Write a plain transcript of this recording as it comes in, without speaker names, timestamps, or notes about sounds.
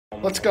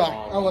Let's go.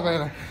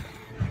 Elevator.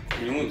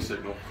 Moon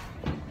signal.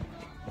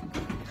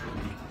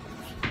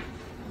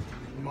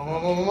 Mama,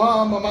 mama,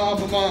 mama,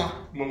 mama, mama.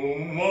 Mama,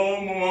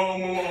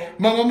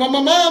 Mama,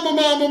 mama, mama,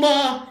 mama,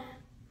 mama.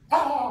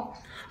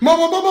 Mama,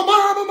 mama, mama,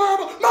 mama, mama,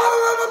 mama.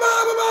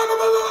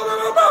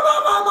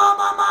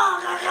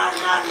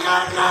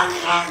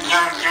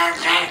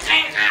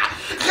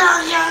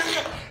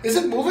 Is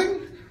it moving?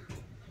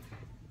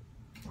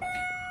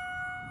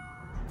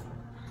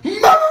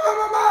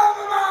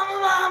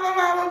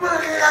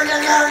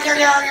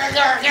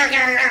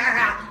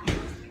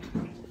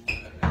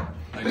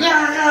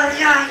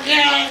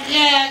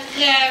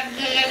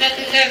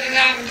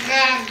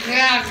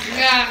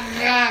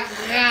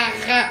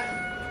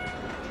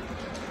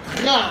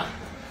 Nah.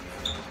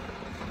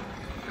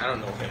 I don't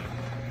know him.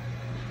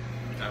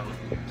 I don't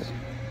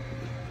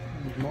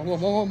know.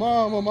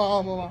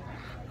 Mama.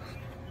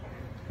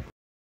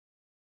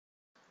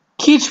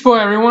 Keach boy,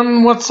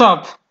 everyone, what's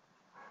up?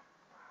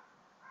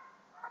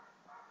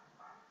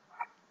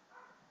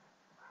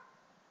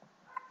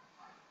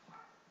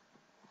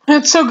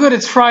 It's so good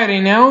it's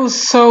Friday now,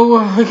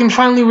 so we can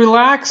finally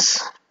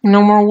relax.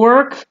 No more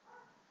work.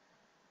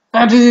 I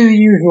have to do the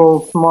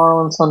usual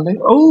tomorrow and Sunday.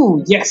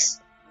 Oh,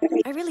 yes!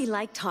 I really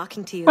like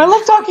talking to you. I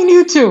love talking to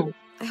you too!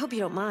 I hope you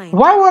don't mind.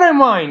 Why would I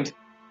mind?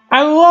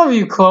 I love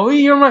you,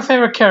 Chloe. You're my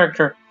favorite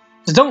character.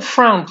 Just don't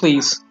frown,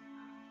 please.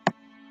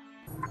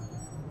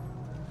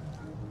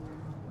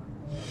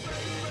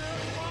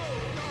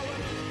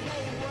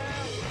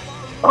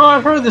 Oh,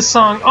 I've heard this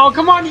song. Oh,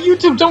 come on,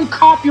 YouTube, don't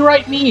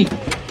copyright me!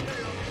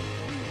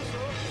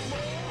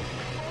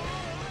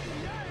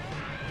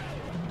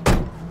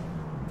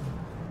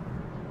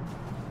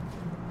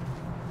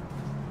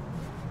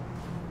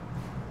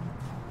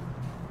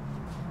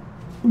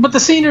 But the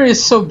scenery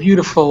is so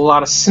beautiful. A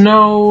lot of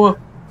snow,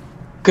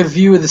 good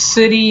view of the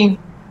city.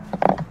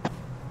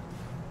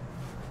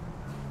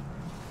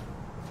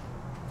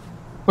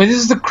 Wait, this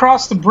is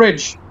across the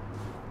bridge.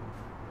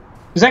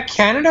 Is that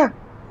Canada?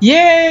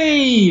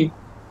 Yay!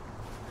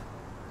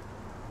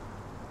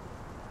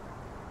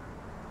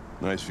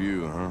 Nice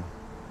view, huh?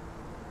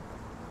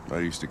 I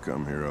used to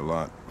come here a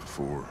lot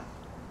before.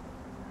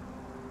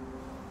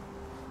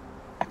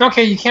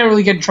 Okay, you can't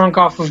really get drunk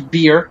off of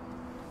beer.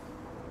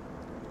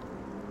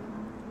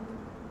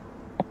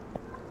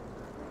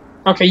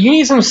 Okay, you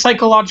need some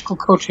psychological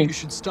coaching. You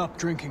should stop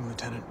drinking,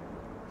 Lieutenant.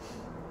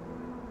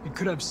 It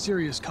could have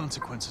serious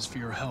consequences for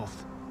your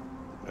health.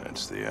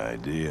 That's the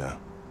idea.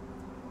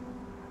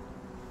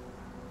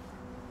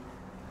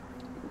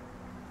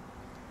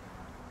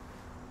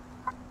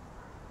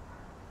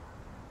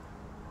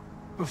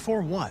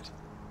 Before what?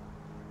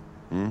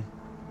 Hmm?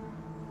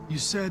 You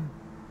said,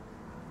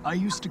 I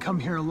used to come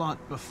here a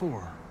lot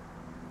before.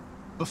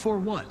 Before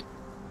what?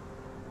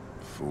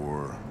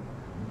 Before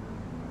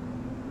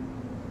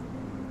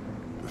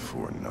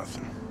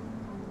nothing.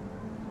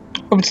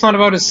 Hope it's not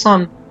about his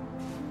son.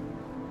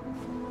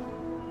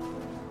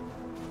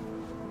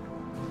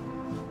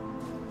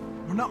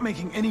 We're not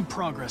making any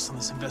progress on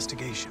this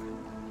investigation.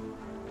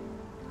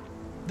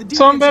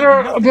 So I'm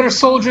a better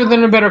soldier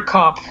than a better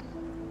cop.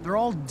 They're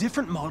all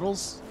different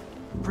models,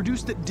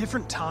 produced at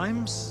different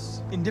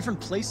times, in different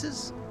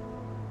places.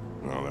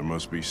 Well, there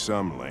must be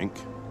some link.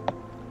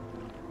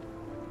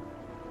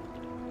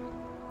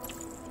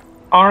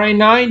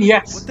 RA9,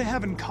 yes. What they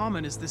have in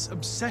common is this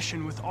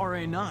obsession with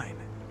RA9.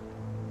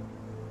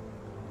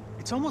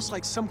 It's almost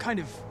like some kind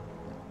of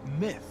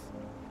myth.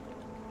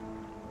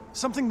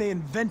 Something they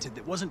invented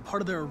that wasn't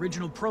part of their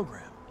original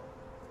program.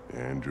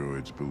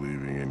 Androids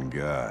believing in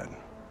God.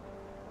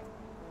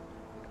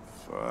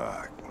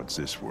 Fuck, what's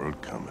this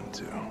world coming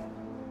to?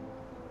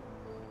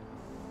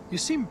 You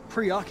seem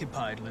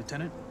preoccupied,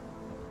 Lieutenant.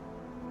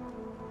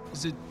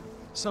 Is it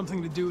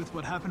something to do with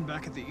what happened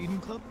back at the Eden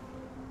Club?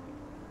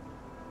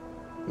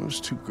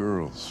 Those two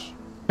girls.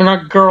 They're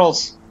not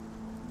girls.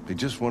 They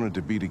just wanted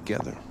to be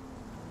together.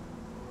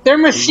 They're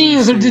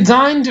machines. They're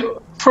designed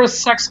for a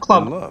sex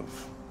club. In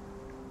love.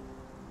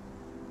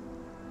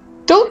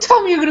 Don't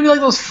tell me you're gonna be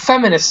like those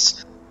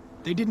feminists.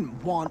 They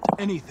didn't want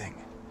anything.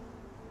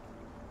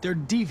 They're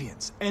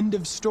deviants. End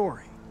of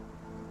story.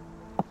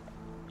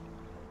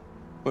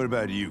 What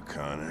about you,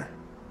 Connor?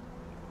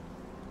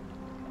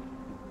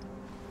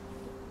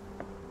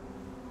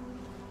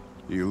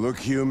 You look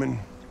human.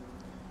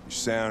 You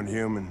sound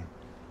human.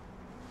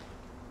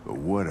 But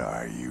what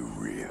are you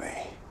really?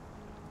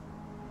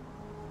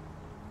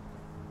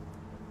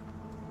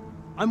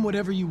 I'm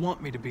whatever you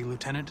want me to be,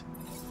 Lieutenant.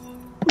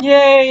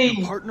 Yay!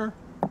 Your partner?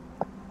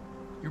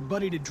 Your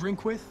buddy to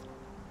drink with?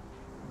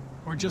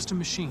 Or just a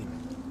machine?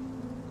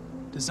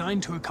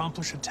 Designed to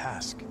accomplish a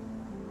task.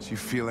 Did you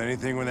feel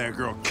anything when that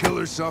girl killed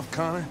herself,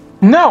 Connor?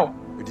 No!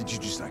 Or did you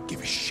just not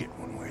give a shit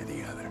one way or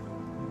the other?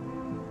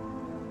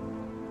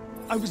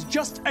 I was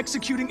just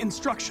executing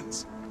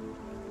instructions.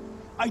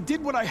 I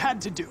did what I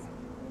had to do.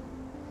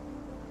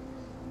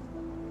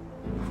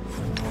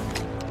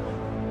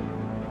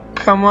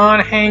 Come on,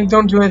 Hank,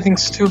 don't do anything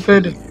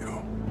stupid.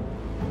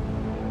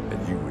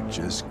 And you would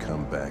just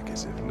come back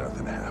as if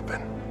nothing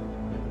happened.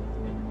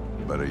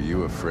 But are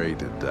you afraid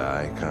to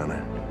die,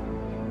 Connor?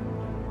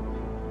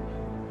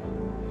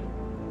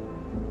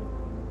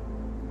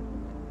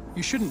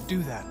 You shouldn't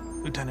do that,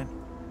 Lieutenant.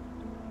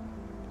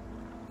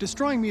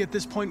 Destroying me at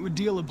this point would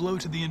deal a blow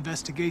to the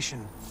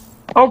investigation.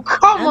 Oh,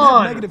 come and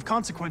on! have negative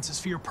consequences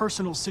for your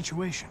personal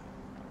situation.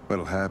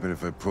 What'll happen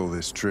if I pull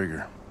this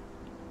trigger?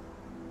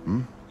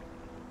 Hmm?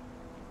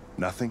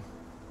 Nothing?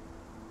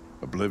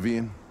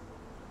 Oblivion?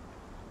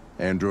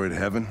 Android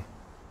heaven?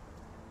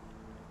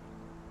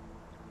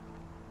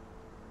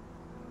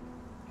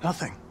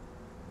 Nothing.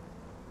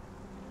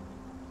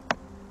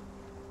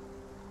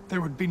 There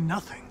would be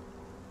nothing.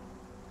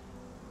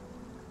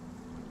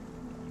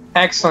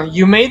 Excellent.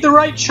 You made the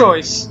right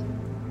choice.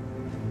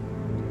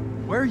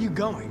 Where are you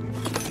going?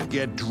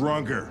 Get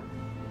drunker.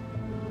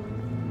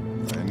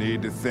 I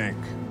need to think.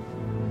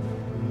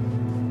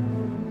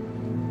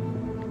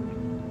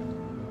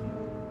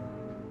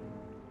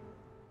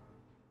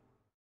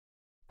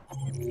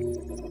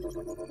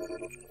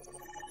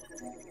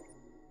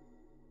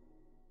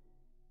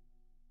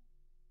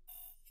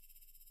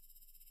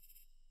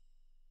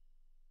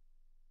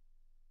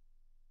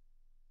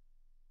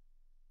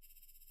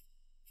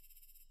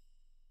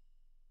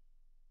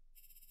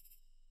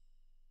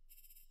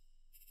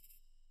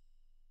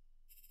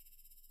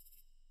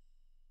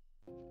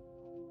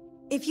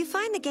 If you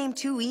find the game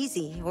too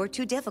easy or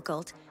too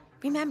difficult,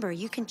 remember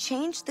you can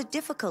change the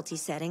difficulty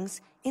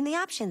settings in the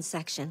options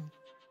section.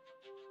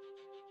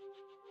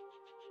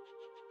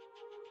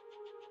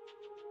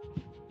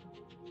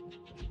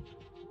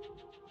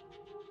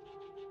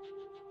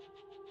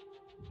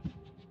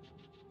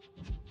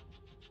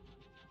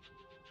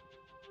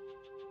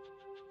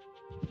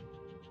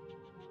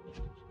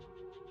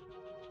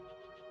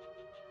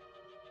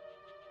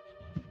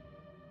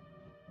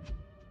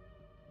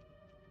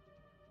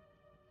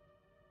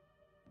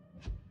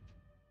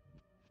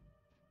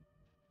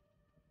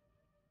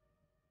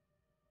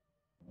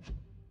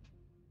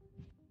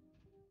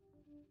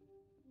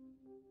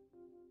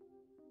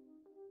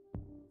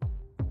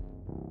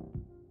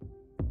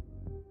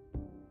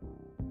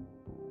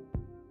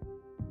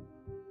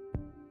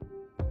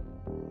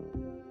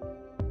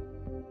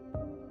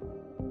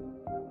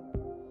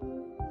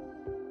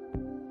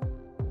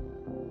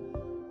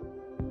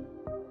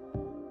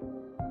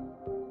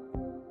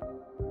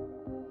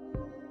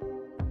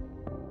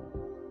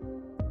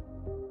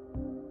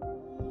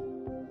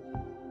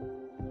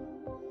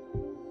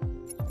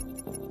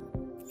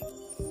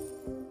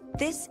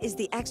 This is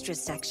the extras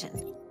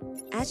section.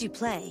 As you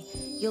play,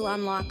 you'll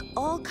unlock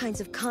all kinds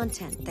of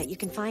content that you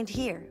can find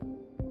here.